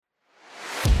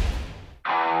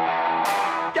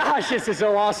gosh, this is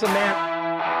so awesome, man.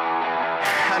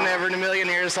 I never in a million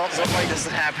years thought something like this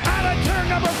would happen. Out of turn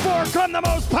number 4 come the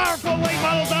most powerful late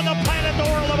models on the planet, the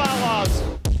World of Outlaws.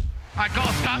 I call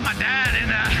Scott my dad,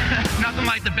 and nothing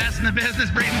like the best in the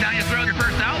business breathing down your throat your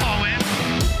first outlaw win.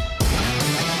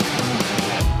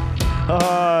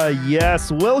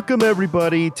 Yes. Welcome,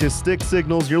 everybody, to Stick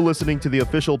Signals. You're listening to the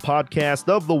official podcast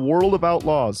of the World of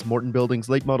Outlaws, Morton Buildings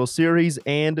Late Model Series,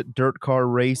 and Dirt Car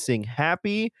Racing.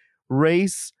 Happy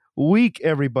race week,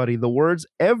 everybody. The words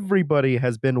everybody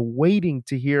has been waiting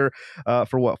to hear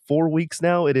for 4 weeks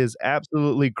now. It is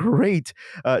absolutely great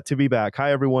to be back.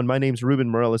 Hi, everyone. My name's Ruben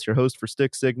Morales, your host for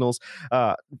Stick Signals.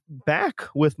 Back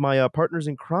with my partners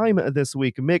in crime this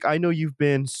week. Mick, I know you've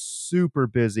been super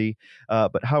busy,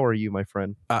 but how are you, my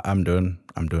friend? I'm doing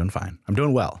fine. I'm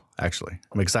doing well, actually.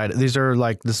 I'm excited. This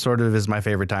sort of is my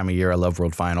favorite time of year. I love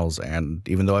World Finals, and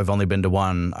even though I've only been to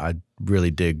one, I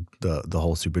really dig the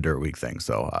whole Super Dirt Week thing.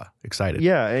 So excited.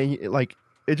 Yeah, and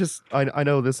I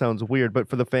know this sounds weird, but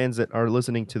for the fans that are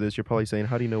listening to this, you're probably saying,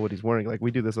 how do you know what he's wearing? Like, we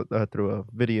do this through a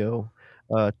video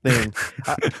thing.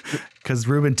 Because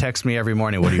Ruben texts me every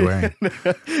morning, what are you wearing?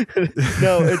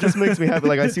 No, it just makes me happy.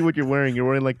 Like, I see what you're wearing. You're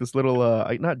wearing like this little,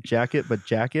 not jacket, but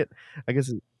jacket, I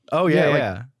guess. Oh,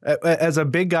 yeah. As a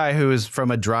big guy who is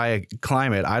from a dry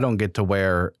climate, I don't get to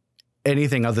wear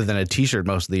anything other than a t-shirt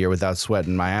most of the year without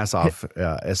sweating my ass off.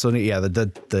 So yeah,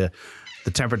 the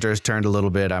temperature's turned a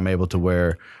little bit. I'm able to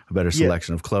wear a better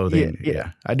selection of clothing.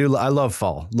 Yeah. I love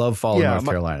fall. Love fall in North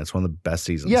Carolina. It's one of the best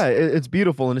seasons. Yeah, it's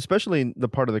beautiful. And especially in the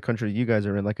part of the country you guys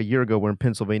are in. Like a year ago, we're in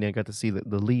Pennsylvania. I got to see the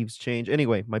leaves change.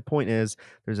 Anyway, my point is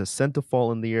there's a scent of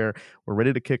fall in the air. We're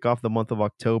ready to kick off the month of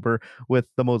October with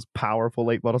the most powerful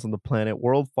late models on the planet.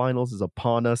 World Finals is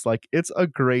upon us. Like, it's a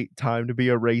great time to be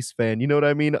a race fan. You know what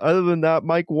I mean? Other than that,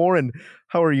 Mike Warren,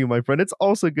 how are you, my friend? It's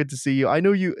also good to see you. I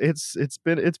know you. It's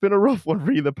been a rough one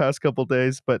for you the past couple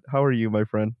days, but how are you, my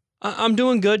friend? I'm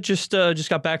doing good. Just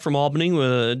got back from Albany, doing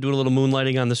a little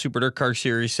moonlighting on the Super Dirt Car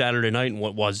Series Saturday night. And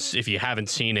what was, if you haven't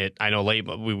seen it, I know late,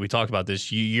 but we talked about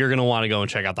this. You're going to want to go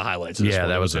and check out the highlights. Of this one.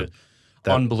 That was an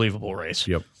unbelievable race.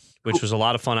 Yep. Which was a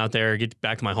lot of fun out there. Get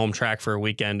back to my home track for a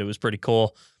weekend. It was pretty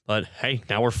cool. But hey,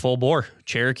 now we're full bore.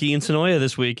 Cherokee and Sonoya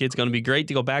this week. It's going to be great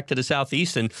to go back to the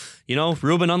Southeast. And,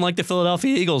 Ruben, unlike the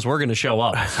Philadelphia Eagles, we're going to show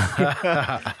up.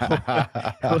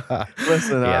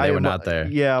 Listen, they were not there.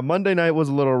 Yeah, Monday night was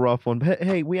a little rough one. But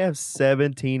hey, we have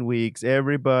 17 weeks.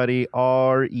 Everybody,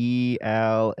 RELAX.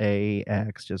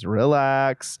 Just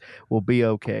relax. We'll be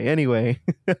okay. Anyway,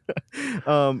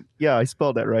 yeah, I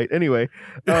spelled that right. Anyway,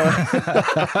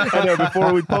 I know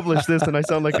before we publish this, and I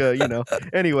sound like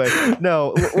Anyway,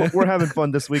 no. We're having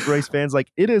fun this week, race fans. Like,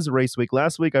 it is race week.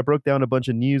 Last week, I broke down a bunch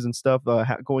of news and stuff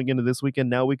going into this weekend.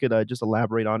 Now we could just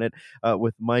elaborate on it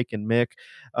with Mike and Mick.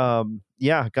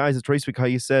 Yeah, guys, it's race week. How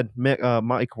you said, Mick,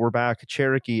 Mike, we're back.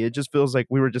 Cherokee. It just feels like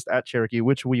we were just at Cherokee,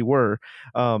 which we were.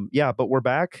 Yeah, but we're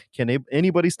back. Can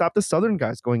anybody stop the Southern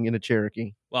guys going into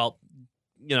Cherokee? Well,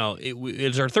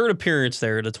 it's our third appearance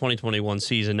there in the 2021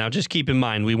 season. Now, just keep in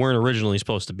mind, we weren't originally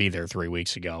supposed to be there 3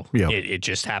 weeks ago. Yeah. It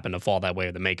just happened to fall that way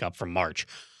with the makeup from March.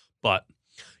 But,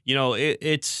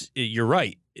 you're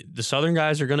right. The Southern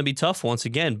guys are going to be tough once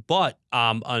again. But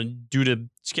due to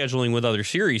scheduling with other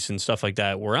series and stuff like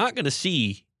that, we're not going to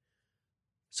see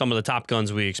some of the top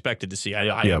guns we expected to see.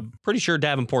 I'm pretty sure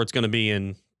Davenport's going to be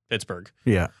in Pittsburgh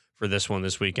for this one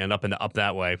this weekend, up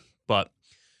that way. But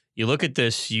you look at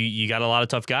this, you got a lot of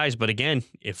tough guys, but again,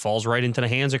 it falls right into the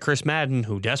hands of Chris Madden,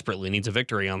 who desperately needs a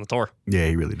victory on the tour. Yeah,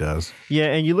 he really does. Yeah,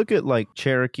 and you look at like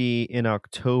Cherokee in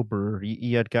October,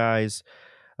 you had guys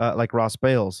like Ross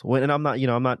Bales. And I'm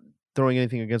not throwing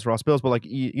anything against Ross Bales, but like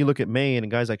you look at Maine and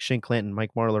guys like Shane Clanton,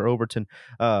 Mike Marlar, Overton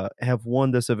have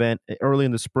won this event early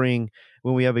in the spring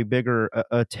when we have a bigger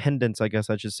attendance, I guess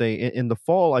I should say. In the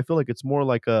fall, I feel like it's more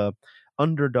like a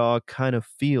underdog kind of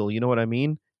feel. You know what I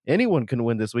mean? Anyone can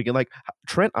win this weekend. Like,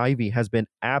 Trent Ivy has been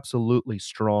absolutely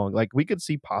strong. Like, we could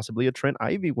see possibly a Trent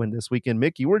Ivy win this weekend.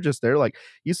 Mick, you were just there. Like,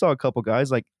 you saw a couple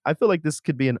guys. Like, I feel like this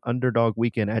could be an underdog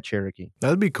weekend at Cherokee.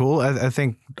 That'd be cool. I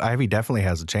think Ivy definitely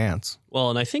has a chance.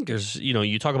 Well, and I think there's,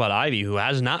 you talk about Ivy, who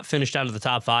has not finished out of the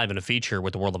top 5 in a feature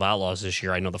with the World of Outlaws this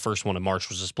year. I know the first one in March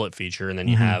was a split feature, and then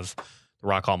you have the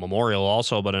Rock Hall Memorial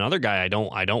also. But another guy I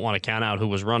don't want to count out who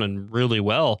was running really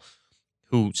well,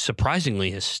 who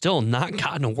surprisingly has still not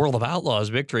gotten a World of Outlaws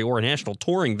victory or a national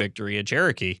touring victory at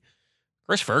Cherokee,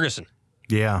 Chris Ferguson.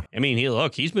 Yeah. I mean,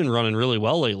 he's been running really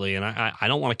well lately, and I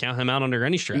don't want to count him out under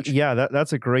any stretch. Yeah,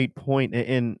 that's a great point.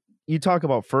 And you talk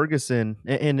about Ferguson,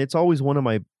 and it's always one of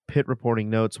my pit reporting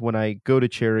notes when I go to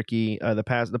Cherokee.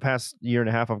 The past year and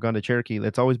a half I've gone to Cherokee.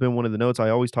 That's always been one of the notes. I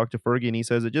always talk to Fergie, and he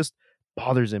says it just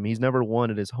bothers him. He's never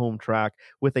won at his home track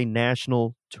with a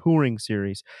national touring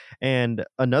series. And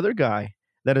another guy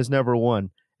that has never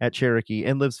won at Cherokee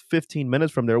and lives 15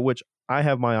 minutes from there, which I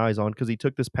have my eyes on because he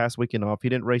took this past weekend off. He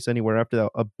didn't race anywhere after that.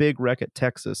 A big wreck at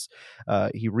Texas.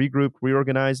 He regrouped,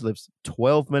 reorganized, lives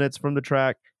 12 minutes from the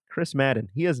track. Chris Madden,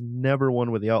 he has never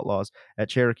won with the Outlaws at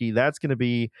Cherokee. That's going to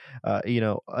be,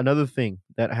 another thing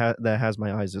that has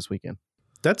my eyes this weekend.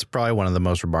 That's probably one of the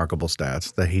most remarkable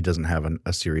stats that he doesn't have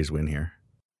a series win here.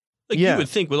 Like Yeah. you would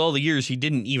think with all the years he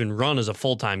didn't even run as a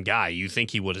full-time guy, you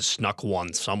think he would have snuck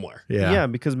one somewhere. Yeah,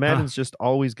 because Madden's just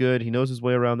always good. He knows his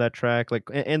way around that track. Like,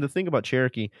 and the thing about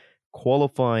Cherokee,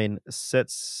 qualifying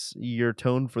sets your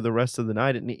tone for the rest of the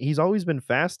night. And he's always been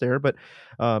fast there, but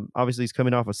obviously he's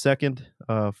coming off a second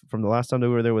from the last time they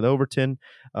were there with Overton.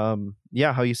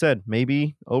 Yeah, how you said,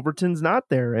 maybe Overton's not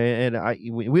there, and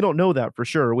we don't know that for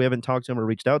sure. We haven't talked to him or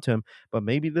reached out to him, but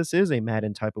maybe this is a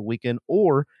Madden type of weekend,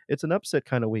 or it's an upset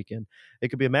kind of weekend. It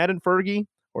could be a Madden Fergie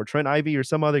or Trent Ivy or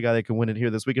some other guy that can win it here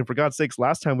this weekend. For God's sakes,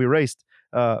 last time we raced,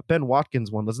 Ben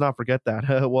Watkins won. Let's not forget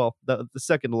that. Well, the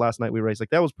second to last night we raced, like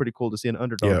that was pretty cool to see an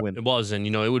underdog win. It was, and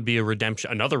it would be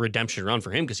another redemption run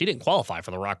for him because he didn't qualify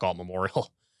for the Rock Alt Memorial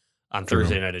on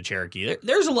Thursday night at Cherokee.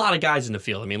 There's a lot of guys in the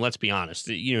field. I mean, let's be honest.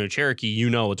 Cherokee,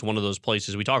 it's one of those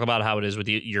places. We talk about how it is with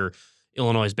your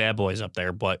Illinois bad boys up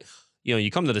there, but you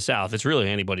come to the South, it's really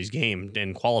anybody's game,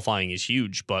 and qualifying is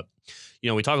huge. But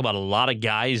we talk about a lot of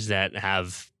guys that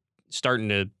have starting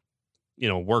to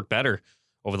work better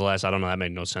over the last, I don't know, that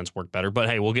made no sense, work better. But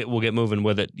hey, we'll get moving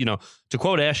with it. To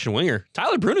quote Ashton Winger,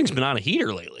 Tyler Bruning's been on a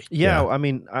heater lately. Yeah. I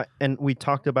mean, and we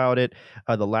talked about it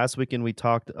the last weekend we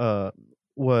talked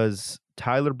was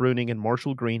Tyler Bruning and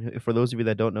Marshall Green. For those of you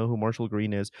that don't know who Marshall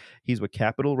Green is, he's with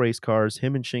Capital Race Cars.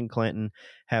 Him and Shane Clanton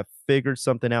have figured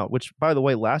something out, which, by the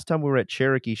way, last time we were at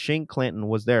Cherokee, Shane Clanton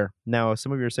was there. Now,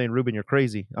 some of you are saying, Ruben, you're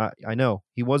crazy. I know.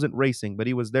 He wasn't racing, but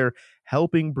he was there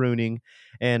helping Bruning,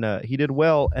 and he did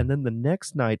well. And then the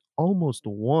next night, almost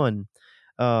won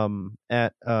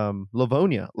at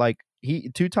Livonia. Like,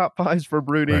 two top fives for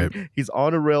Bruning. Right. He's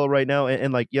on a rail right now.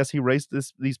 And like, yes, he raced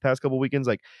these past couple weekends.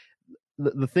 Like,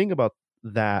 the thing about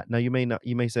that, now you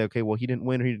may say, okay, well, he didn't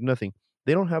win or he did nothing.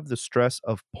 They don't have the stress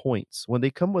of points. When they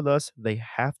come with us, they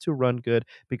have to run good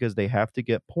because they have to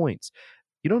get points.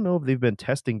 You don't know if they've been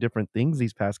testing different things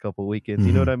these past couple of weekends.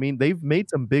 You know what I mean? They've made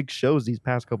some big shows these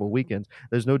past couple of weekends.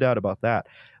 There's no doubt about that.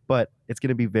 But it's going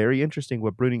to be very interesting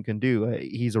what Bruning can do.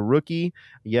 He's a rookie,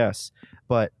 yes,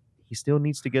 but he still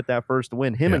needs to get that first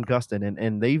win. Him and Gustin,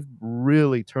 and they've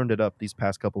really turned it up these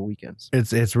past couple of weekends.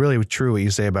 It's really true what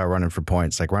you say about running for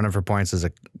points. Like, running for points is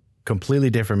a completely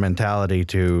different mentality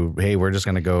to, hey, we're just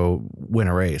going to go win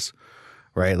a race,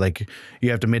 right? Like,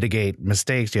 you have to mitigate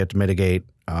mistakes, you have to mitigate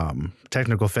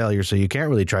technical failure, so you can't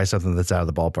really try something that's out of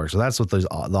the ballpark. So that's what the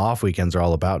off weekends are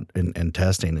all about in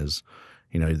testing is,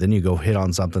 then you go hit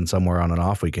on something somewhere on an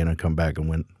off weekend and come back and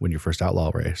win your first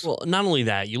outlaw race. Well, not only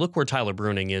that, you look where Tyler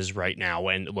Bruning is right now,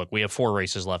 and look, we have 4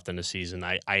 races left in the season.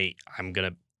 I'm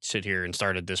gonna sit here and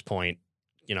start at this point.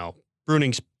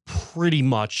 Bruning's pretty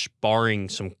much, barring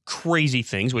some crazy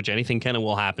things, which anything can and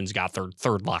will happen, got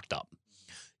third locked up.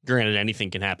 Granted,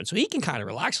 anything can happen, so he can kind of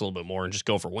relax a little bit more and just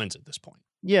go for wins at this point.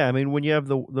 Yeah, I mean, when you have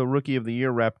the Rookie of the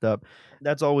Year wrapped up,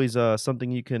 that's always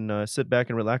something you can sit back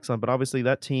and relax on. But obviously,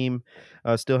 that team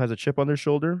still has a chip on their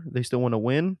shoulder. They still want to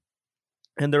win.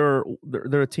 And they're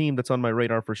a team that's on my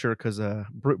radar for sure because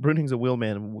Bruning's a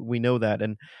wheelman. We know that.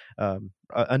 And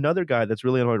another guy that's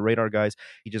really on my radar, guys,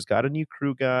 he just got a new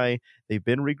crew guy. They've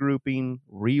been regrouping,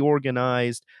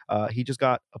 reorganized. He just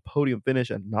got a podium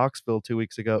finish at Knoxville 2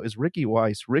 weeks ago, is Ricky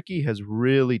Weiss. Ricky has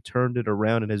really turned it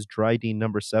around in his Dryden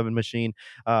number 7 machine.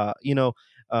 The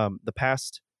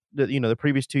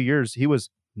previous 2 years, he was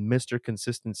Mr.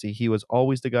 Consistency. He was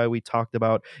always the guy we talked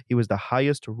about. He was the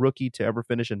highest rookie to ever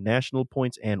finish in national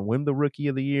points and win the Rookie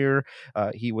of the Year.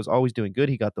 He was always doing good.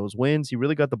 He got those wins. He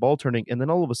really got the ball turning. And then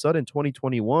all of a sudden,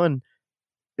 2021,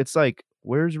 it's like,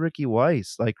 where's Ricky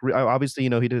Weiss? Like, obviously, he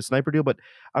did a sniper deal, but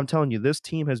I'm telling you, this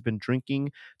team has been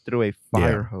drinking through a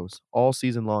fire hose all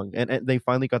season long. And they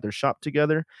finally got their shop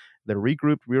together. They're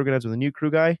regrouped, reorganized with a new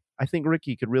crew guy. I think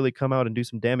Ricky could really come out and do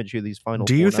some damage here these final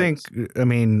 4 nights.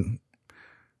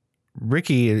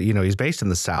 Ricky, he's based in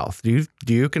the South. Do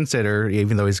you consider,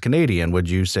 even though he's Canadian, would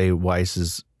you say Weiss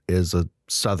is a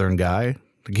Southern guy?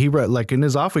 Like in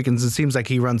his off weekends, it seems like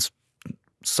he runs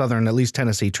Southern, at least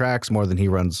Tennessee tracks more than he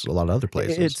runs a lot of other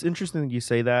places. It's interesting that you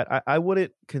say that. I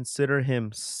wouldn't consider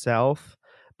him South,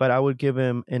 but I would give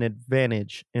him an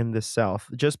advantage in the South.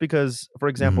 Just because, for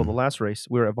example, the last race,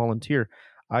 we were at Volunteer,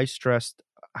 I stressed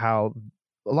how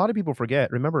a lot of people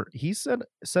forget. Remember, he set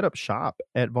up shop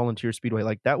at Volunteer Speedway.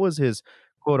 Like that was his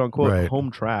quote unquote Right. home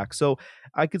track. So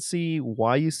I could see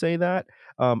why you say that.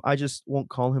 I just won't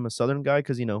call him a Southern guy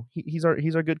because he's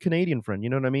our good Canadian friend. You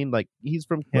know what I mean? Like he's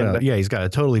from Canada. Well, yeah, he's got a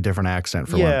totally different accent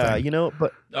for one Yeah, thing.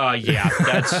 but Yeah,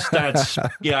 that's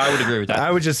yeah, I would agree with that. I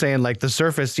was just saying, like the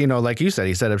surface, like you said,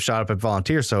 he set up shop at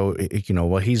Volunteer, so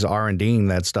he's R&Ding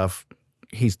that stuff.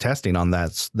 He's testing on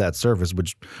that surface,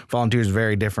 which Volunteer is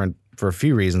very different for a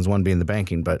few reasons. One being the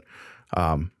banking, but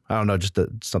I don't know, just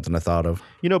something I thought of.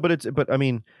 but I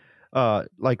mean,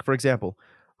 like for example,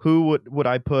 who would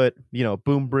I put?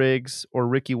 Boom Briggs or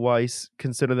Ricky Weiss,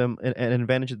 consider them an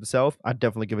advantage of the South? I'd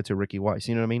definitely give it to Ricky Weiss.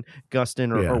 You know what I mean?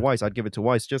 Gustin or Weiss, I'd give it to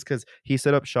Weiss just because he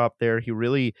set up shop there. He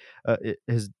really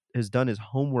has done his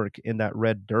homework in that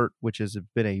red dirt, which has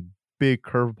been a big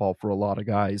curveball for a lot of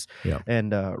guys. Yeah.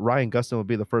 And Ryan Gustin would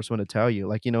be the first one to tell you,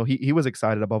 like, he was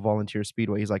excited about Volunteer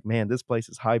Speedway. He's like, man, this place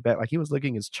is high bet. Like he was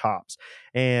licking his chops.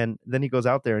 And then he goes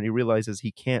out there and he realizes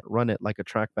he can't run it like a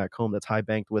track back home that's high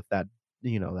banked with that,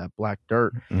 that black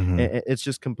dirt. Mhm. It's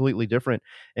just completely different.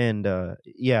 And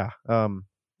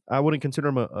I wouldn't consider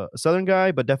him a Southern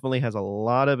guy, but definitely has a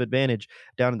lot of advantage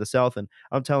down in the South. And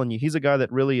I'm telling you, he's a guy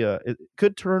that really it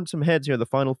could turn some heads here the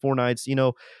final 4 nights.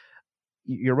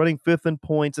 You're running 5th in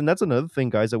points, and that's another thing,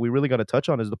 guys, that we really got to touch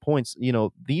on is the points.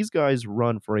 These guys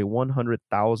run for a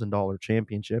 $100,000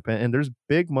 championship, and there's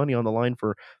big money on the line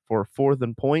for 4th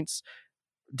in points.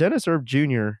 Dennis Erb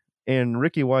Jr. and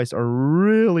Ricky Weiss are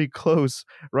really close,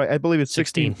 right? I believe it's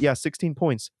 16. 16. Yeah, 16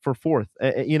 points for 4th.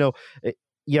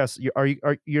 Yes,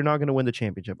 you're not going to win the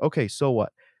championship. Okay, so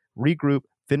what? Regroup,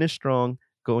 finish strong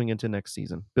going into next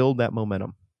season. Build that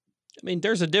momentum. I mean,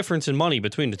 there's a difference in money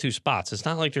between the two spots. It's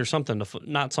not like there's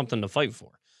not something to fight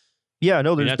for. Yeah,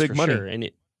 no, I mean, there's that's big for money. sure.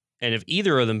 And if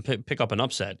either of them pick up an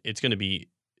upset, it's going to be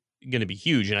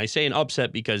huge. And I say an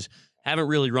upset because haven't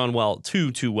really run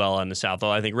too well in the South.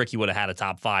 Though I think Ricky would have had a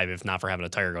top 5 if not for having a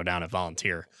tire go down at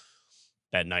Volunteer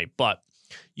that night. But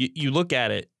you look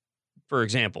at it, for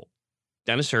example,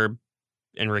 Dennis Erb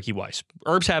and Ricky Weiss.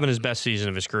 Erb's having his best season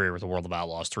of his career with the World of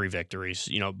Outlaws, 3 victories.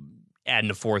 Adding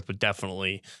a 4th would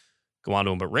definitely go on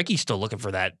to him. But Ricky's still looking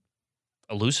for that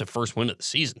elusive first win of the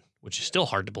season, which is still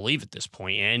hard to believe at this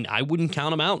point. And I wouldn't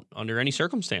count him out under any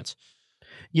circumstance.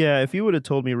 Yeah, if you would have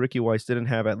told me Ricky Weiss didn't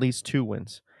have at least 2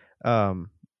 wins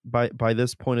by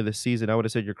this point of the season, I would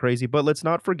have said you're crazy. But let's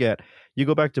not forget, you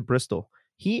go back to Bristol.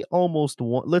 He almost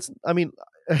won.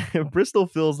 Bristol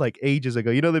feels like ages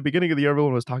ago. The beginning of the year,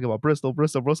 everyone was talking about Bristol.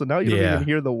 Now you don't even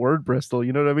hear the word Bristol.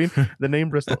 You know what I mean? The name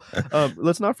Bristol.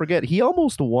 Let's not forget, he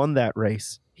almost won that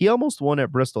race. He almost won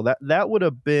at Bristol. That would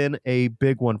have been a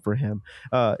big one for him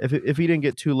if he didn't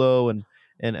get too low and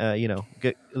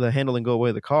get the handle and go away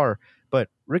with the car. But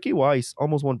Ricky Weiss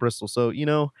almost won Bristol. So,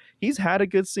 he's had a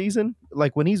good season.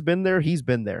 Like when he's been there, he's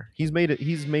been there. He's made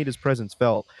his presence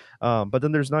felt. But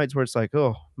then there's nights where it's like,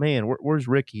 oh man, where's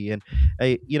Ricky? And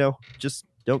just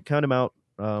don't count him out.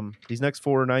 These next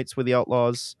 4 nights with the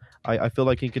Outlaws, I feel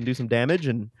like he can do some damage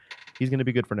and he's going to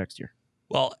be good for next year.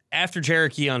 Well, after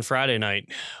Cherokee on Friday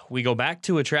night, we go back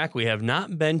to a track we have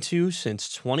not been to since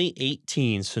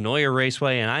 2018, Sonoya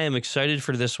Raceway, and I am excited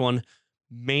for this one,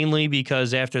 mainly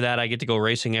because after that I get to go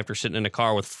racing after sitting in a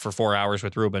car for 4 hours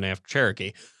with Ruben after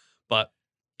Cherokee. But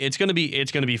it's gonna be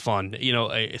fun.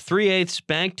 A 3/8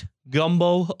 banked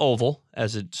gumbo oval,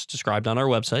 as it's described on our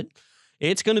website.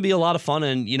 It's gonna be a lot of fun,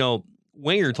 and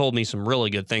Winger told me some really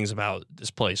good things about this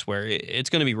place where it's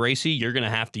going to be racy. You're going to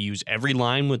have to use every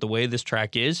line with the way this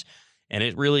track is, and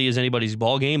it really is anybody's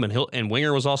ball game. And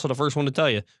Winger was also the first one to tell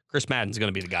you Chris Madden's going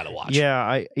to be the guy to watch. Yeah,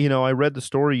 I read the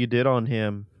story you did on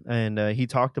him, and he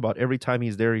talked about every time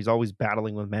he's there, he's always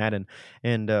battling with Madden.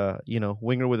 And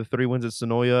Winger with the 3 wins at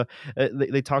Sonoya,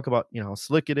 they talk about how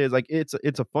slick it is. Like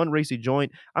it's a fun racy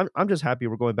joint. I'm just happy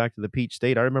we're going back to the Peach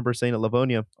State. I remember saying at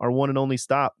Livonia, our one and only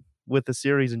stop with the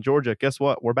series in Georgia. Guess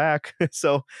what? We're back.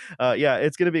 So,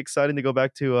 it's going to be exciting to go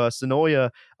back to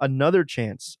Sonoya. Another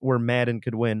chance where Madden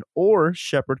could win or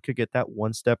Shepherd could get that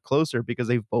one step closer because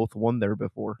they've both won there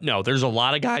before. No, there's a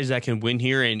lot of guys that can win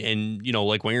here. And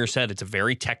like Winger said, it's a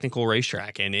very technical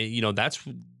racetrack. And, that's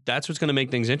what's going to make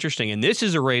things interesting. And this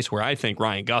is a race where I think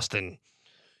Ryan Gustin,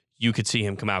 you could see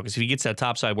him come out because if he gets that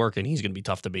topside working, he's going to be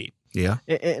tough to beat. Yeah.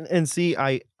 And see,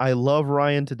 I love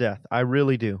Ryan to death. I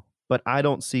really do. But I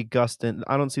don't see Gustin.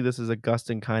 I don't see this as a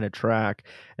Gustin kind of track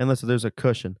unless there's a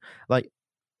cushion. Like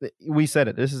we said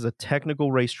it, this is a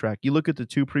technical racetrack. You look at the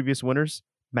 2 previous winners,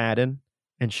 Madden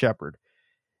and Shepherd.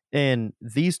 And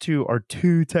these 2 are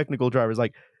 2 technical drivers.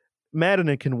 Like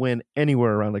Madden can win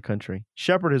anywhere around the country.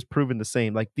 Shepherd has proven the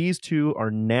same. Like these 2 are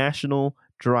national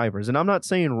drivers. And I'm not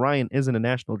saying Ryan isn't a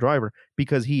national driver,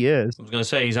 because he is. I was going to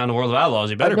say he's on the World of Outlaws.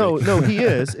 He better be. No, he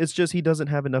is. It's just he doesn't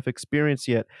have enough experience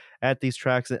yet at these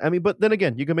tracks. I mean, but then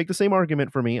again, you can make the same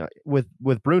argument for me with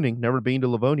Bruning never being to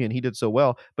Livonia, and he did so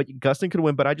well. But Gustin could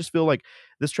win. But I just feel like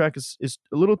this track is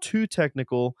a little too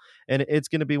technical, and it's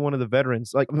going to be one of the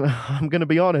veterans. Like, I'm going to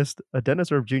be honest,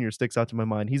 Dennis Erb Jr. sticks out to my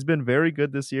mind. He's been very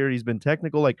good this year. He's been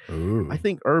technical. Like, I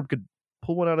think Erb could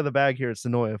pull one out of the bag here at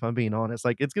Sonoya, if I'm being honest.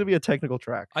 Like, it's going to be a technical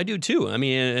track. I do too. I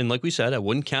mean, and like we said, I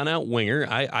wouldn't count out Winger.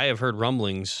 I have heard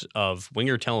rumblings of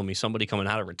Winger telling me somebody coming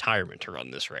out of retirement to run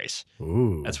this race.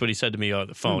 Ooh. That's what he said to me over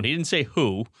the phone. He didn't say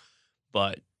who,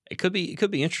 but it could be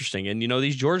interesting. And,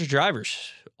 these Georgia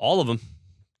drivers, all of them,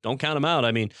 don't count them out.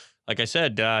 I mean, like I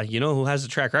said, you know who has the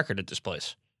track record at this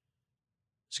place?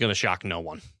 It's going to shock no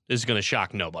one. This is going to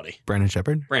shock nobody. Brandon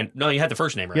Shepherd? No, you had the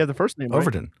first name right. Yeah, the first name, right?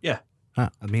 Overton. Yeah. I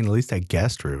mean, at least I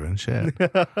guessed, Ruben. Shit.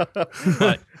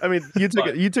 But, I mean, you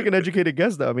took an educated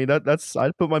guess, though. I mean, that's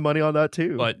I'd put my money on that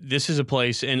too. But this is a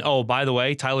place, and by the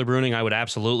way, Tyler Bruning, I would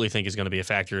absolutely think is going to be a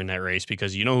factor in that race,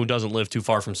 because you know who doesn't live too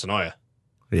far from Sonoya?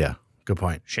 Yeah, good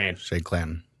point. Shane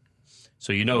Clanton.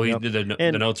 So the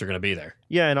notes are going to be there.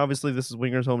 Yeah, and obviously this is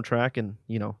Winger's home track, and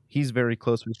he's very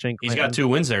close with Shane Clanton. He's got 2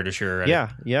 wins there this year already.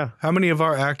 Yeah. How many of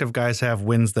our active guys have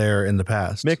wins there in the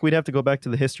past? Mick, we'd have to go back to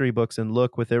the history books and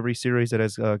look with every series that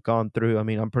has gone through. I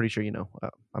mean, I'm pretty sure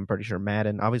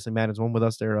Madden. Obviously, Madden's one with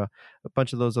us. There are a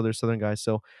bunch of those other Southern guys.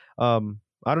 So I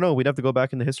don't know. We'd have to go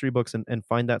back in the history books and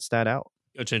find that stat out.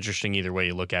 It's interesting either way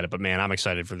you look at it, but man, I'm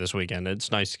excited for this weekend.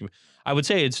 It's nice. I would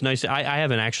say it's nice. I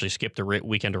haven't actually skipped a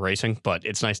weekend of racing, but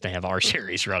it's nice to have our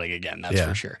series running again. That's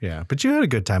for sure. Yeah, but you had a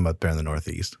good time up there in the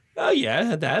Northeast. Oh yeah, I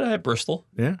had that. I had Bristol.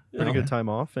 Yeah, pretty good time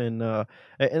off, and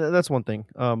that's one thing.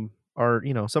 Some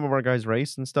of our guys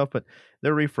race and stuff, but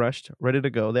they're refreshed, ready to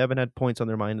go. They haven't had points on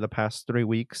their mind in the past 3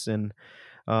 weeks, and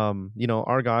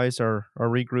our guys are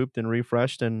regrouped and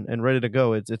refreshed and ready to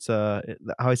go. It's how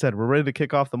I said, we're ready to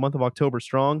kick off the month of October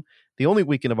strong. The only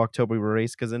weekend of October we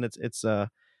race, because then it's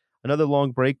another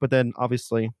long break, but then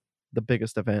obviously the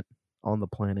biggest event on the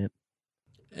planet.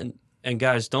 And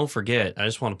guys, don't forget, I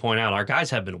just want to point out, our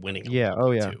guys have been winning. Yeah. Oh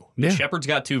yeah. Too. Yeah. Shepard's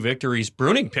got 2 victories.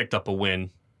 Bruning picked up a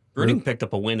win. Picked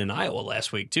up a win in Iowa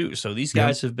last week too. So these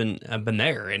guys have been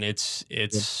there, and it's.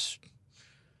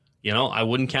 I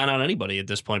wouldn't count out anybody at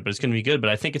this point, but it's going to be good. But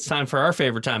I think it's time for our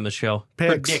favorite time of the show.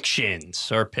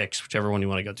 Predictions or picks, whichever one you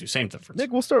want to go to. Same difference.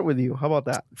 Nick, we'll start with you. How about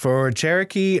that? For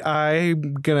Cherokee,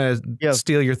 I'm going to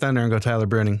steal your thunder and go Tyler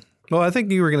Bruning. Well, I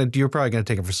think you were probably going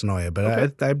to take him for Sonoya, but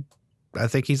okay. I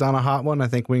think he's on a hot one. I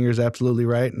think Winger's absolutely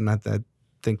right, and I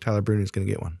think Tyler Bruning's going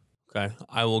to get one. Okay,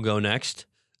 I will go next.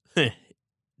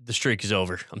 The streak is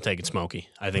over. I'm taking Smokey.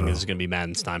 I think this is going to be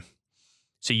Madden's time.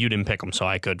 See, you didn't pick him, so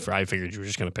I figured you were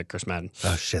just going to pick Chris Madden.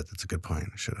 Oh, shit. That's a good point.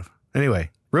 I should have. Anyway,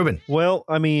 Ruben. Well,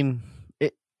 I mean,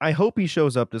 I hope he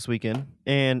shows up this weekend,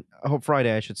 and I hope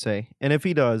Friday, I should say. And if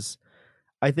he does,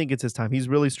 I think it's his time. He's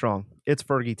really strong. It's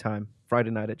Fergie time,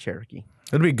 Friday night at Cherokee.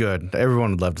 It'd be good.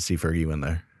 Everyone would love to see Fergie win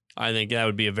there. I think that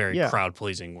would be a very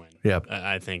crowd-pleasing win. Yep.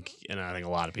 I think a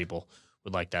lot of people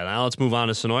would like that. Now let's move on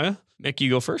to Sonoya. Mick,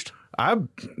 you go first. I'm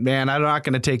not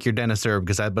going to take your Dennis Erb,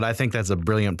 but I think that's a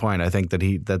brilliant point. I think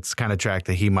that that's kind of track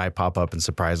that he might pop up and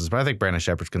surprise us. But I think Brandon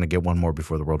Shepherd's going to get one more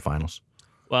before the World Finals.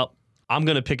 Well, I'm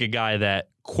going to pick a guy that,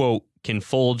 quote, can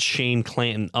fold Shane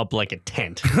Clanton up like a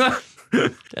tent.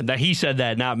 That he said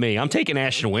that, not me. I'm taking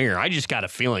Ashton Winger. I just got a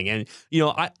feeling. And,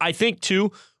 I think,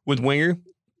 too, with Winger,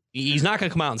 he's not going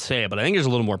to come out and say it, but I think there's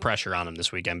a little more pressure on him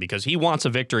this weekend because he wants a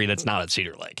victory that's not at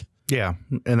Cedar Lake. Yeah,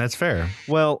 and that's fair.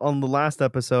 Well, on the last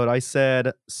episode, I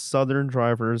said Southern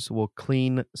drivers will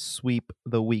clean sweep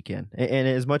the weekend. And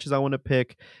as much as I want to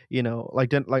pick,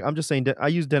 I'm just saying, I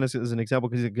use Dennis as an example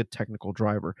because he's a good technical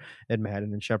driver at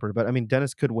Madden and Shepherd. But I mean,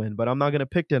 Dennis could win, but I'm not going to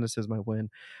pick Dennis as my win.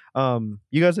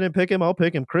 You guys didn't pick him. I'll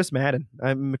pick him. Chris Madden.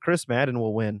 Chris Madden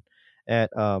will win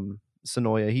at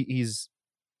Sonoya. He's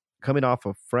coming off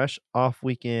a fresh off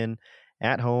weekend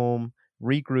at home.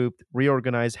 Regrouped,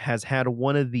 reorganized, has had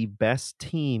one of the best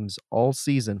teams all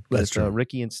season with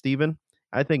Ricky and Steven.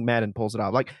 I think Madden pulls it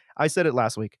out. Like I said it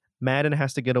last week, Madden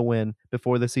has to get a win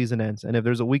before the season ends. And if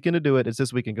there's a weekend to do it, it's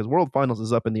this weekend because World Finals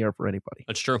is up in the air for anybody.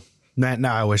 That's true.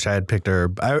 Now I wish I had picked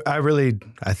Herb. I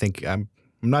think I'm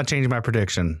not changing my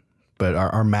prediction, but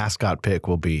our mascot pick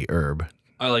will be Herb.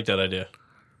 I like that idea.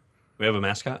 We have a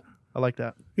mascot? I like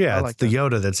that. Yeah, it's the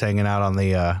Yoda that's hanging out on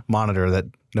the monitor that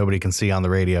nobody can see on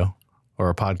the radio. Or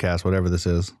a podcast, whatever this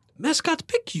is. Mascot's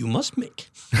pick you must make.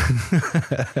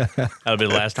 That'll be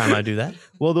the last time I do that.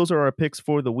 Well, those are our picks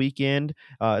for the weekend.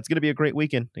 It's going to be a great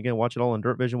weekend. Again, watch it all on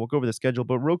Dirt Vision. We'll go over the schedule,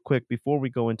 but real quick before we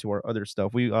go into our other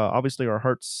stuff, we obviously our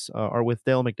hearts are with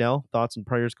Dale McDowell. Thoughts and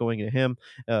prayers going to him.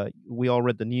 We all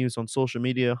read the news on social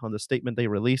media on the statement they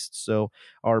released. So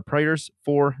our prayers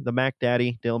for the Mac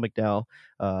Daddy, Dale McDowell,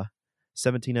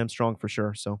 17M strong for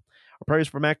sure. So our prayers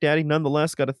for Mac Daddy.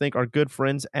 Nonetheless, got to thank our good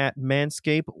friends at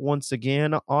Manscaped. Once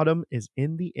again, autumn is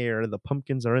in the air. The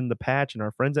pumpkins are in the patch, and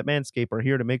our friends at Manscaped are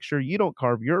here to make sure you don't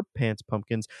carve your pants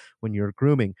pumpkins when you're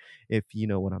grooming, if you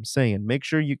know what I'm saying. Make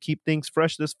sure you keep things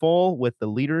fresh this fall with the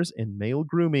leaders in male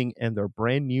grooming and their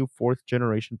brand new 4th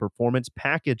generation performance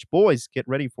package. Boys, get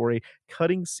ready for a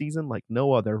cutting season like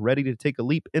no other. Ready to take a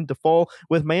leap into fall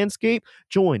with Manscaped?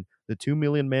 Join the 2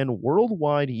 million men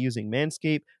worldwide using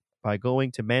Manscaped by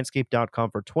going to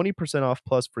manscaped.com for 20% off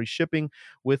plus free shipping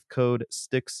with code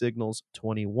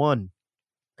StickSignals21.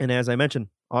 And as I mentioned,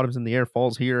 autumn's in the air,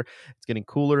 fall's here. It's getting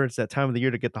cooler. It's that time of the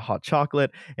year to get the hot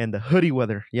chocolate and the hoodie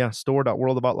weather. Yeah,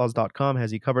 store.worldofoutlaws.com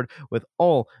has you covered with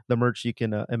all the merch you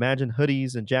can imagine.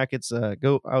 Hoodies and jackets.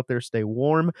 Go out there, stay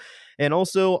warm. And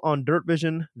also on Dirt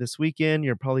Vision this weekend,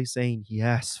 you're probably saying,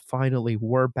 yes, finally,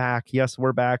 we're back. Yes,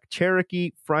 we're back.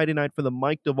 Cherokee, Friday night for the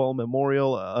Mike Duvall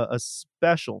Memorial, a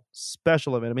special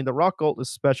event. I mean, the Rock Gold is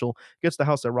special. Gets the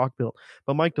house that Rock built.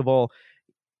 But Mike Duvall,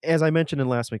 as I mentioned in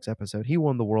last week's episode, he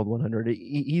won the World 100.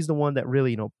 He's the one that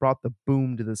really, brought the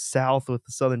boom to the South with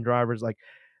the Southern drivers. Like,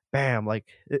 bam, like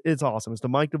it's awesome. It's the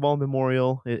Mike Duvall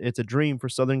Memorial. It's a dream for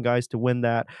Southern guys to win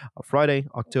that Friday,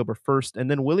 October 1st. And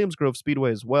then Williams Grove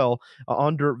Speedway as well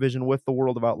on Dirt Vision with the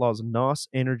World of Outlaws, NOS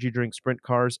Energy Drink Sprint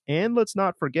Cars. And let's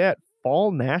not forget,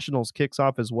 Fall Nationals kicks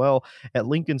off as well at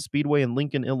Lincoln Speedway in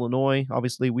Lincoln, Illinois.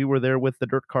 Obviously, we were there with the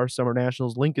Dirt Car Summer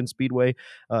Nationals. Lincoln Speedway,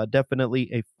 definitely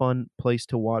a fun place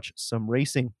to watch some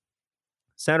racing.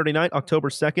 Saturday night, October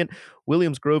 2nd,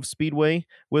 Williams Grove Speedway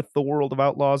with the World of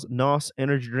Outlaws NOS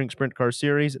Energy Drink Sprint Car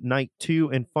Series, night 2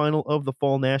 and final of the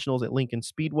Fall Nationals at Lincoln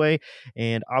Speedway.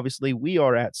 And obviously, we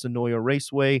are at Sonoya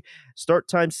Raceway. Start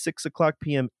time 6 o'clock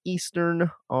p.m. Eastern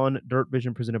on Dirt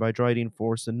Vision presented by Dryden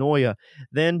for Sonoya.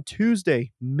 Then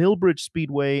Tuesday, Millbridge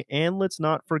Speedway. And let's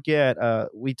not forget,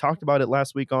 we talked about it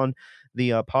last week on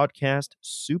the podcast.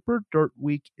 Super Dirt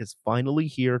Week is finally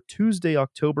here. Tuesday,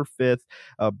 October 5th,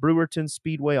 Brewerton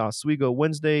Speedway, Oswego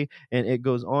Wednesday, and it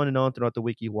goes on and on throughout the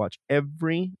week. You watch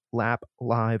every lap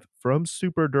live from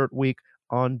Super Dirt Week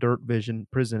on Dirt Vision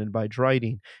presented by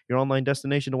Dryden, your online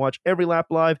destination to watch every lap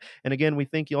live. And again, we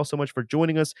thank you all so much for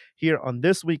joining us here on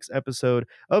this week's episode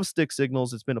of Stick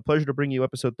Signals. It's been a pleasure to bring you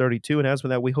episode 32. And as for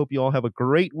that, we hope you all have a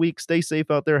great week. Stay safe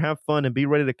out there, have fun, and be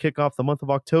ready to kick off the month of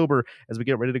October as we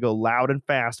get ready to go loud and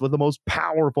fast with the most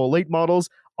powerful late models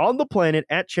on the planet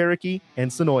at Cherokee and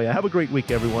Sonoya. Have a great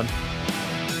week, everyone.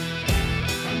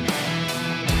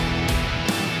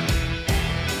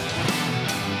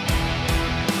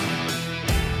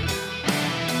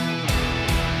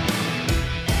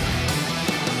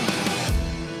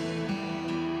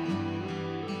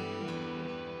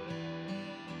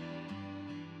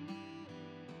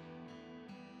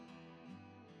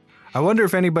 I wonder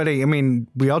if anybody, I mean,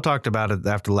 we all talked about it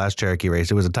after the last Cherokee race.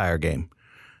 It was a tire game.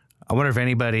 I wonder if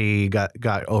anybody got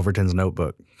Overton's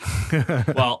notebook.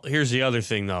 Well, here's the other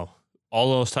thing, though.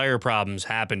 All those tire problems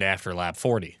happened after lap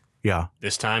 40. Yeah.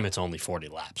 This time, it's only 40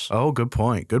 laps. Oh, good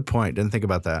point. Good point. Didn't think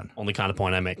about that. Only kind of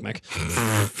point I make, Mick.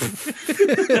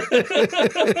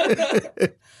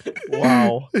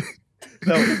 Wow.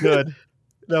 That was good.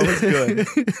 That was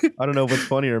good. I don't know what's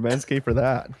funnier, Manscaped or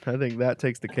that. I think that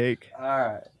takes the cake. All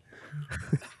right.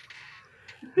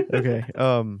 Okay.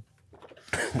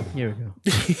 Here we go.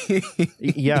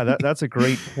 Yeah, that's a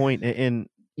great point. And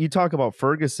you talk about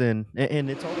Ferguson, and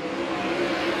it's all